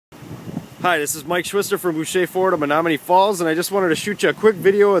Hi, this is Mike Schwister from Boucher Ford of Menomonee Falls, and I just wanted to shoot you a quick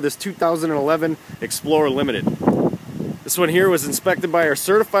video of this 2011 Explorer Limited. This one here was inspected by our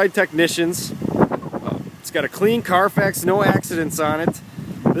certified technicians. It's got a clean Carfax, no accidents on it.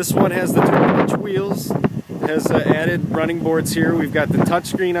 This one has the 20-inch wheels, has added running boards here. We've got the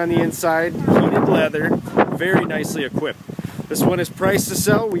touchscreen on the inside, heated leather, very nicely equipped. This one is priced to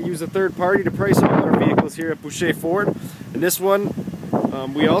sell. We use a third party to price all our vehicles here at Boucher Ford. And this one,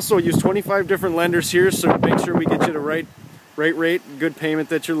 we also use 25 different lenders here, so make sure we get you the right rate, good payment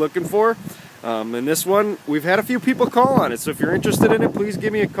that you're looking for. And this one, we've had a few people call on it, so if you're interested in it, please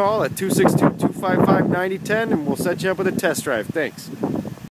give me a call at 262-255-9010 and we'll set you up with a test drive. Thanks.